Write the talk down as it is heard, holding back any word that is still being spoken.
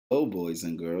Hello, boys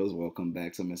and girls. Welcome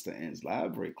back to Mr. N's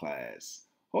library class.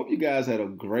 Hope you guys had a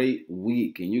great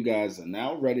week and you guys are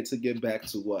now ready to get back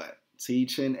to what?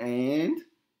 Teaching and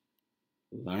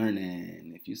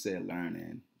learning. If you said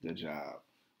learning, good job.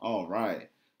 All right.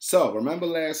 So, remember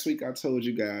last week I told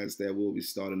you guys that we'll be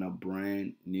starting a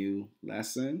brand new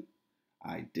lesson?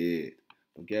 I did.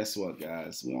 But guess what,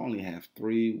 guys? We only have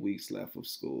 3 weeks left of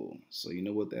school. So, you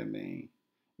know what that means?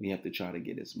 We have to try to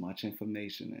get as much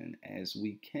information in as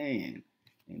we can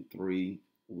in 3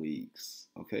 weeks.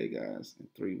 Okay, guys? In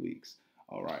 3 weeks.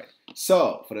 All right.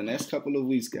 So, for the next couple of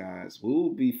weeks, guys,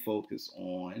 we'll be focused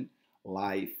on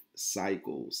life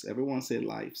cycles. Everyone say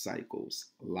life cycles.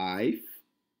 Life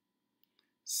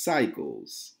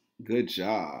cycles. Good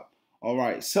job. All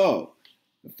right. So,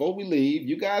 before we leave,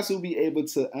 you guys will be able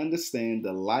to understand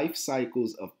the life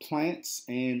cycles of plants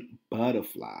and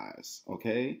butterflies.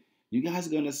 Okay? You guys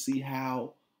are going to see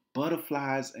how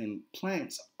butterflies and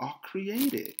plants are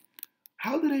created.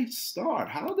 How do they start?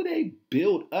 How do they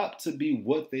build up to be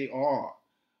what they are?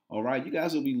 All right, you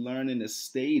guys will be learning the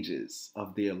stages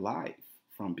of their life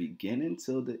from beginning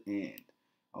till the end.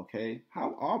 Okay,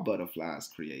 how are butterflies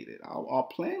created? How are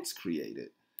plants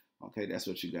created? Okay, that's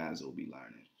what you guys will be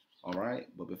learning. All right,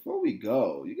 but before we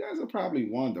go, you guys are probably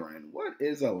wondering, what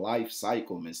is a life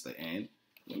cycle, Mr. N?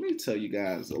 Let me tell you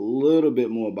guys a little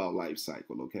bit more about life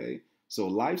cycle, okay? So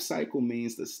life cycle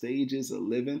means the stages of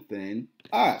living thing.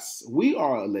 Us, we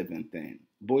are a living thing.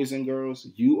 Boys and girls,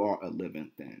 you are a living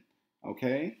thing,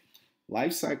 okay?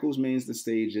 Life cycles means the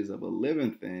stages of a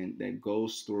living thing that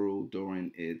goes through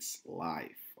during its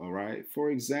life, all right? For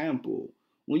example,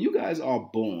 when you guys are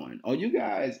born, are you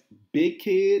guys big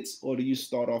kids or do you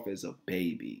start off as a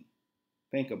baby?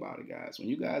 Think about it, guys. When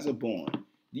you guys are born,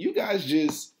 do you guys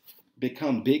just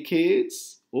become big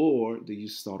kids or do you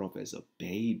start off as a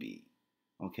baby?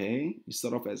 Okay? You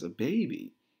start off as a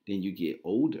baby, then you get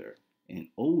older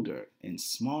and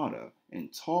smarter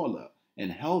and taller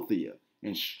and healthier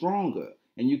and stronger,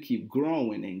 and you keep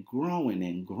growing and growing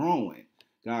and growing.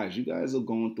 Guys, you guys are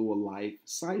going through a life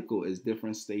cycle as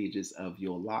different stages of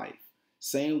your life.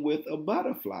 Same with a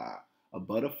butterfly. A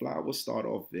butterfly will start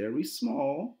off very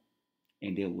small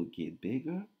and they will get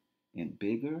bigger and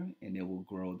bigger and they will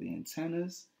grow the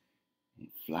antennas and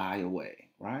fly away,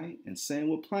 right? And same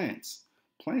with plants.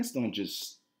 Plants don't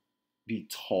just be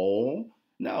tall.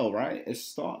 No, right? It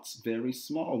starts very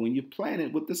small when you plant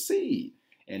it with the seed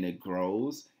and it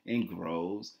grows and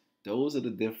grows. Those are the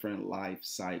different life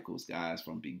cycles, guys,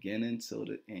 from beginning till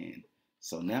the end.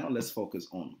 So now let's focus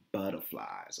on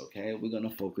butterflies, okay? We're going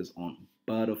to focus on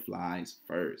butterflies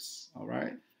first, all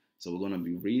right? So we're going to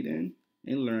be reading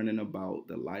and learning about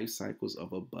the life cycles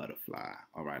of a butterfly.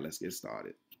 All right, let's get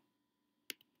started.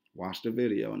 Watch the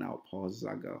video and I'll pause as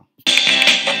I go.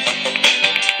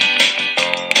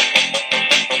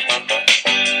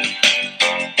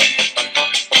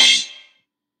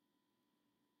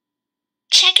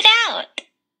 Check it out.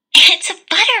 It's a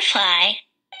butterfly.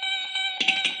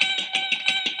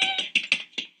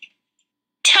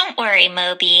 Don't worry,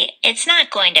 Moby. It's not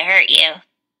going to hurt you.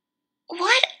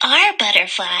 What are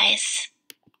butterflies?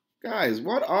 Guys,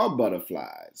 what are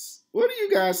butterflies? What do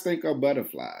you guys think are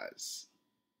butterflies?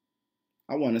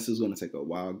 I want this is going to take a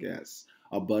wild guess.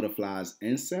 Are butterflies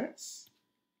insects?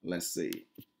 Let's see.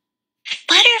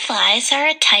 Butterflies are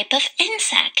a type of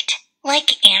insect,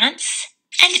 like ants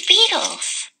and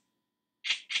beetles.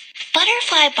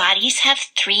 Butterfly bodies have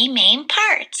three main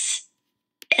parts.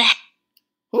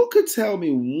 Who could tell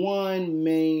me one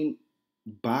main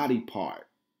body part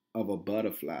of a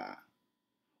butterfly?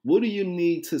 What do you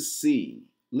need to see?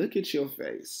 Look at your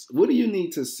face. What do you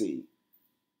need to see?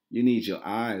 You need your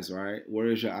eyes, right?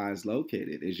 Where is your eyes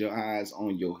located? Is your eyes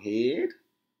on your head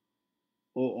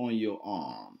or on your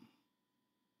arm?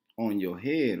 On your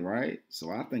head, right?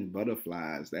 So I think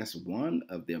butterflies, that's one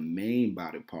of their main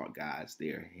body part, guys,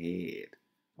 their head.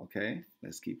 Okay,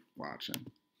 let's keep watching.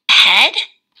 Head,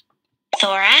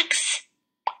 thorax,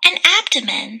 and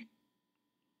abdomen.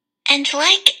 And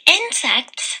like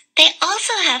insects, they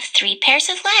also have 3 pairs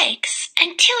of legs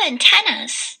and 2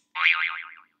 antennas.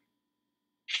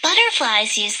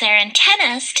 Butterflies use their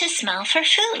antennas to smell for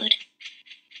food.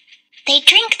 They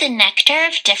drink the nectar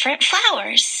of different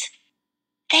flowers.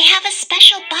 They have a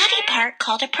special body part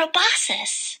called a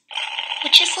proboscis,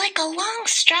 which is like a long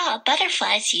straw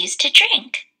butterflies use to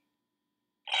drink.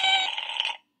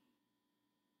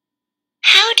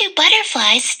 How do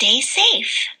butterflies stay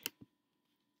safe?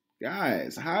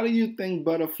 Guys, how do you think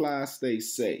butterflies stay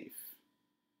safe?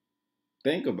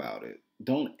 Think about it.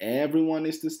 Don't everyone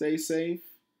is to stay safe?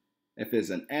 If it's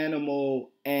an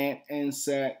animal, ant,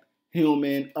 insect,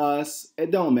 human, us,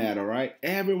 it don't matter, right?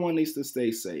 Everyone needs to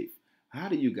stay safe. How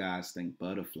do you guys think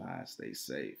butterflies stay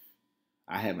safe?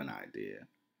 I have an idea.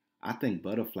 I think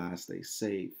butterflies stay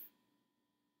safe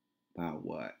by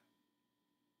what?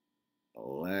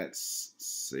 Let's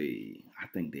see. I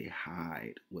think they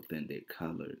hide within their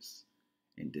colors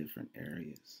in different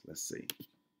areas. Let's see.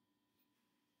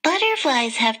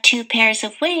 Butterflies have two pairs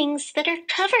of wings that are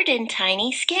covered in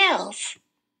tiny scales.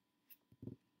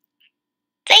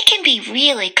 They can be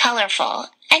really colorful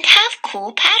and have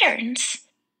cool patterns.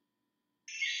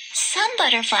 Some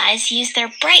butterflies use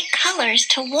their bright colors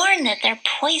to warn that they're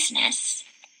poisonous.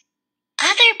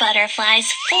 Other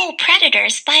butterflies fool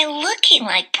predators by looking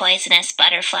like poisonous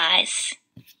butterflies,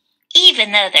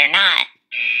 even though they're not.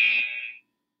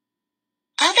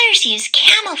 Others use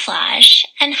camouflage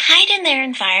and hide in their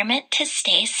environment to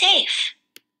stay safe.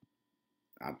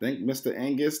 I think Mr.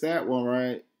 N gets that one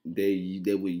right. They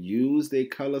would use their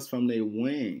colors from their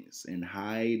wings and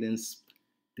hide in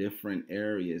different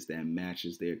areas that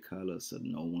matches their colors so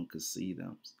no one could see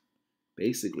them.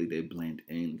 Basically, they blend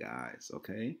in, guys,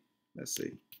 okay? Let's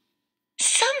see.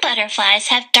 Some butterflies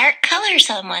have dark colors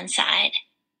on one side,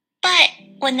 but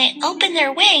when they open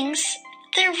their wings,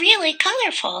 they're really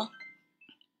colorful.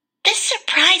 This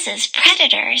surprises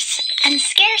predators and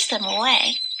scares them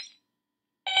away.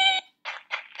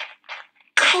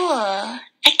 Cool, a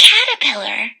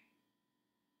caterpillar.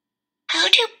 How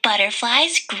do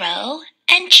butterflies grow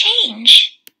and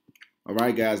change? All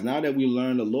right, guys, now that we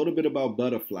learned a little bit about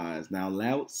butterflies, now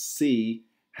let's see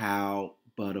how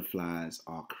butterflies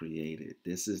are created.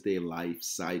 This is their life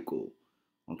cycle.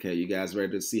 Okay, you guys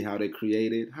ready to see how they're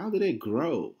created? How do they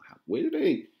grow? Where do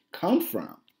they come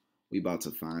from? We about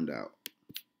to find out.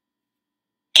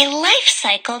 A life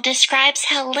cycle describes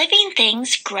how living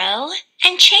things grow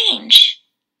and change.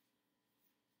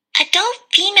 Adult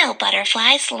female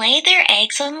butterflies lay their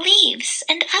eggs on leaves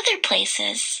and other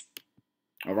places.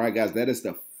 All right, guys, that is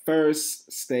the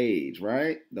first stage,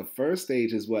 right? The first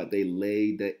stage is what? They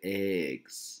lay the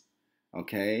eggs.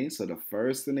 Okay, so the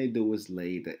first thing they do is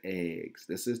lay the eggs.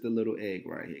 This is the little egg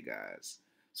right here, guys.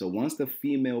 So once the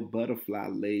female butterfly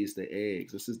lays the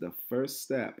eggs, this is the first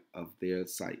step of their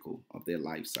cycle, of their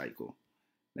life cycle.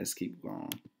 Let's keep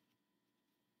going.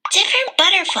 Different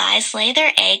butterflies lay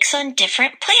their eggs on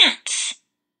different plants.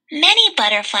 Many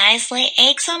butterflies lay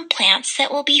eggs on plants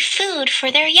that will be food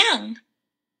for their young.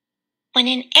 When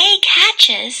an egg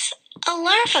hatches, a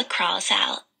larva crawls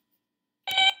out.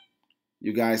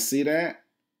 You guys see that?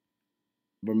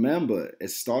 Remember, it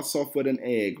starts off with an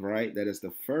egg, right? That is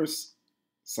the first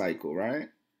cycle, right?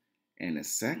 And the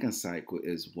second cycle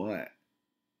is what?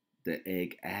 The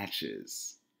egg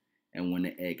hatches. And when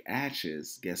the egg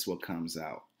hatches, guess what comes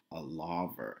out? A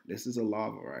larva. This is a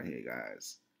larva right here,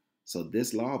 guys. So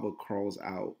this larva crawls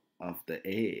out of the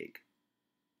egg,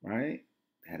 right?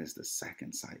 That is the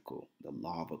second cycle. The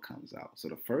larva comes out. So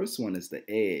the first one is the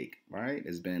egg, right?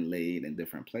 It's been laid in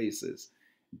different places.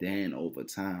 Then over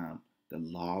time, the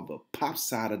larva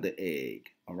pops out of the egg,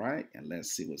 all right? And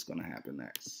let's see what's going to happen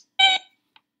next.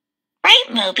 Right,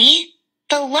 Moby.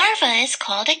 The larva is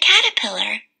called a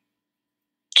caterpillar.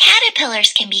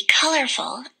 Caterpillars can be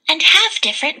colorful and have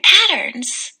different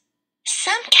patterns.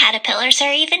 Some caterpillars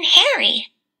are even hairy.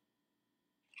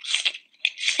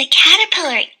 The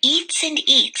caterpillar eats and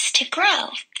eats to grow.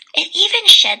 It even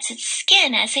sheds its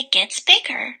skin as it gets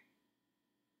bigger.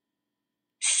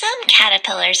 Some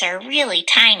caterpillars are really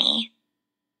tiny,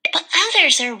 but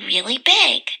others are really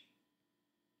big.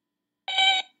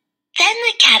 Then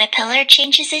the caterpillar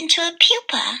changes into a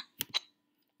pupa.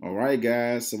 All right,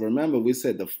 guys. So remember, we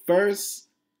said the first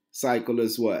cycle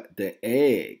is what? The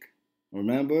egg.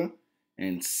 Remember?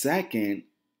 And second,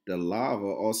 the larva,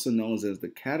 also known as the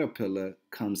caterpillar,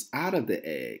 comes out of the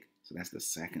egg. So that's the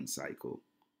second cycle,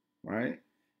 right?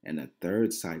 And the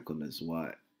third cycle is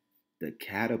what? The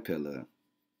caterpillar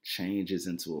changes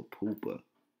into a pupa.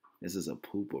 This is a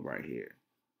pupa right here.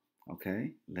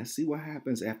 Okay? Let's see what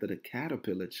happens after the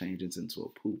caterpillar changes into a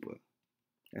pupa.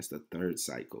 That's the third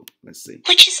cycle. Let's see.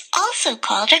 Which is also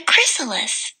called a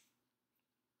chrysalis.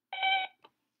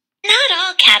 Not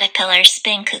all caterpillars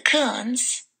spin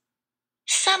cocoons.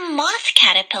 Some moth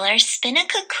caterpillars spin a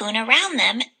cocoon around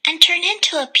them and turn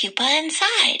into a pupa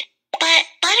inside. But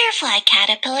butterfly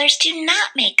caterpillars do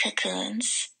not make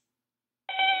cocoons.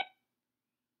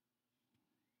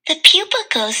 The pupa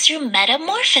goes through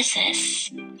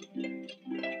metamorphosis. It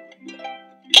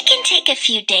can take a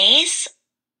few days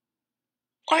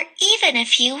or even a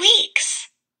few weeks.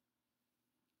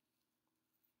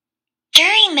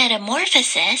 During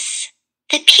metamorphosis,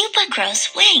 the pupa grows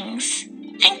wings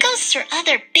and goes through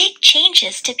other big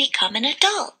changes to become an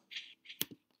adult.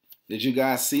 Did you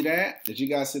guys see that? Did you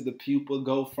guys see the pupa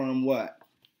go from what?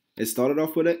 It started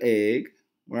off with an egg,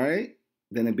 right?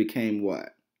 Then it became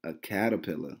what? A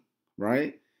caterpillar,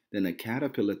 right? Then the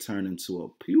caterpillar turned into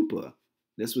a pupa.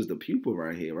 This was the pupa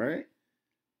right here, right?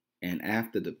 And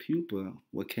after the pupa,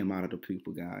 what came out of the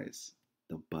pupa, guys?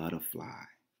 The butterfly.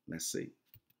 Let's see.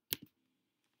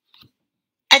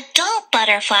 Adult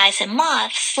butterflies and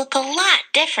moths look a lot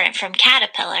different from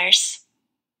caterpillars.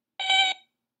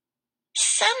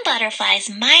 Some butterflies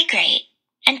migrate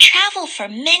and travel for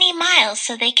many miles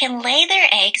so they can lay their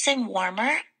eggs in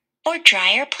warmer or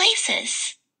drier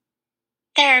places.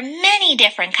 There are many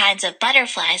different kinds of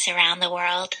butterflies around the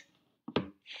world.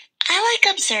 I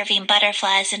like observing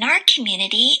butterflies in our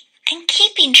community and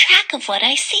keeping track of what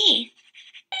I see.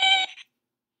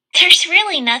 There's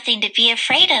really nothing to be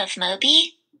afraid of,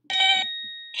 Moby.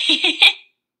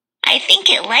 I think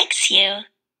it likes you.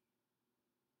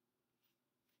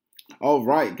 All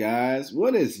right, guys.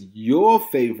 What is your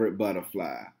favorite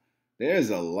butterfly?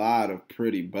 There's a lot of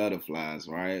pretty butterflies,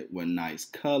 right? With nice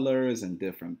colors and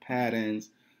different patterns.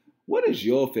 What is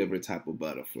your favorite type of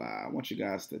butterfly? I want you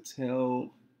guys to tell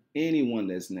anyone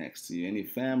that's next to you, any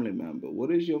family member,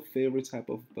 what is your favorite type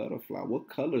of butterfly? What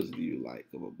colors do you like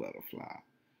of a butterfly?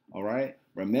 All right.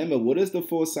 Remember, what is the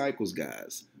 4 cycles,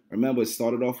 guys? Remember, it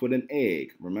started off with an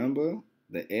egg. Remember,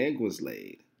 the egg was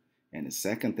laid. And the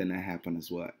second thing that happened is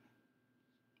what?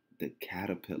 The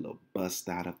caterpillar busts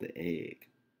out of the egg,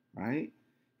 right?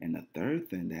 And the third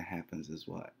thing that happens is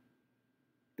what?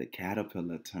 The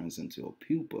caterpillar turns into a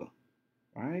pupa,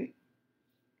 right?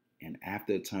 And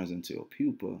after it turns into a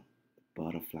pupa, the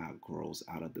butterfly grows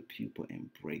out of the pupa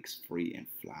and breaks free and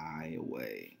fly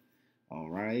away. All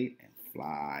right? And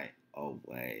fly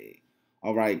away.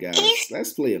 All right, guys,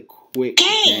 let's play a quick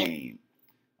game.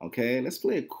 Okay, let's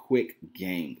play a quick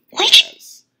game,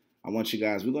 guys. I want you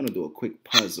guys, we're going to do a quick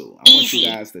puzzle. I want you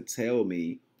guys to tell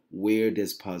me where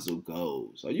this puzzle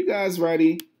goes. Are you guys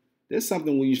ready? There's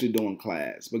something we usually do in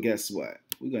class, but guess what?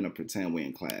 We're going to pretend we're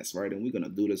in class, right? And we're going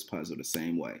to do this puzzle the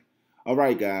same way. All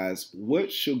right, guys,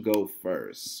 what should go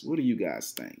first? What do you guys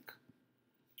think?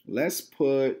 Let's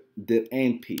put the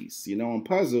end piece. You know, in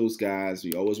puzzles, guys,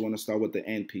 you always want to start with the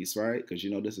end piece, right? Because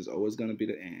you know this is always going to be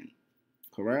the end.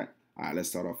 Correct? All right, let's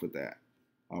start off with that.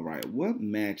 All right, what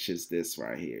matches this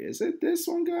right here? Is it this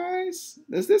one, guys?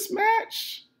 Does this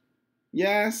match?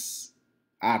 Yes,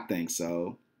 I think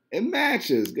so. It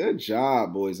matches. Good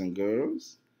job, boys and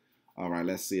girls. All right,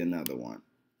 let's see another one.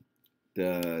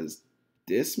 Does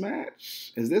this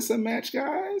match? Is this a match,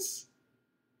 guys?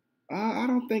 I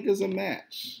don't think it's a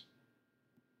match.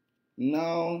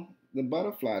 No, the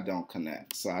butterfly don't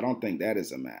connect, so I don't think that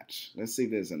is a match. Let's see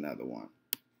if there's another one.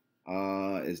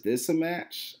 Is this a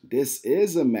match? This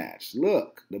is a match.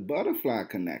 Look, the butterfly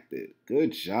connected.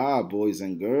 Good job, boys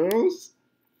and girls.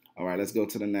 All right, let's go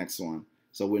to the next one.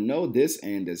 So we know this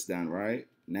end is done, right?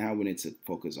 Now we need to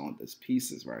focus on these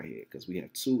pieces right here because we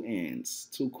have 2 ends,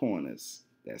 2 corners.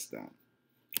 That's done.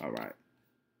 All right.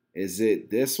 Is it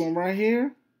this one right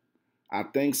here? I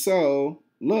think so.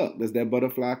 Look, does that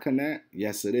butterfly connect?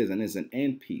 Yes, it is. And it's an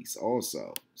end piece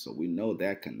also. So we know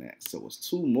that connects. So it's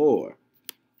 2 more.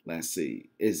 Let's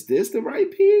see. Is this the right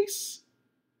piece?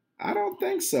 I don't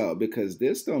think so because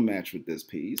this don't match with this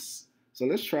piece. So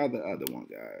let's try the other one,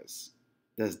 guys.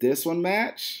 Does this one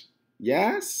match?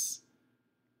 Yes?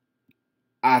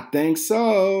 I think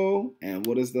so. And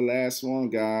what is the last one,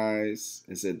 guys?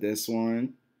 Is it this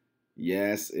one?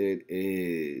 Yes, it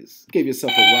is. Give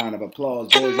yourself a round of applause,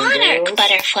 boys and girls. The monarch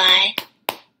butterfly.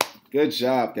 Good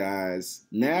job, guys.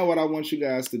 Now what I want you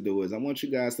guys to do is I want you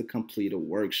guys to complete a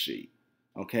worksheet.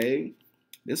 Okay?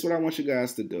 This is what I want you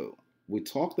guys to do. We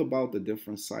talked about the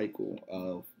different cycle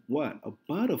of what? A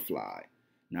butterfly.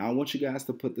 Now I want you guys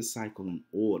to put the cycle in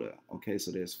order. Okay,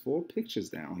 so there's 4 pictures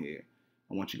down here.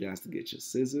 I want you guys to get your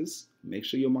scissors. Make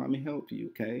sure your mommy help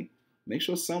you, okay? Make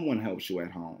sure someone helps you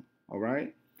at home, all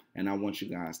right? And I want you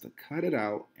guys to cut it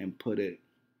out and put it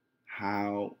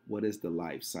what is the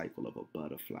life cycle of a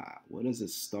butterfly? Where does it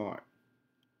start?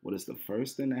 What is the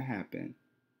first thing that happened?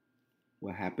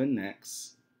 What happened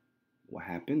next? What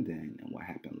happened then? And what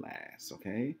happened last,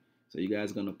 okay? So you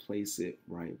guys are going to place it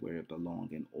right where it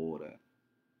belongs in order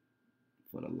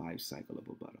for the life cycle of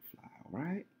a butterfly, all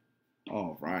right?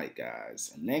 All right,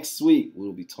 guys. And next week,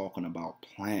 we'll be talking about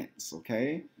plants,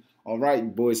 okay? All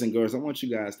right, boys and girls, I want you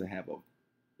guys to have an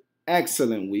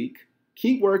excellent week.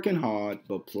 Keep working hard,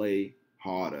 but play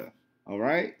harder, all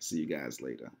right? See you guys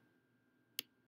later.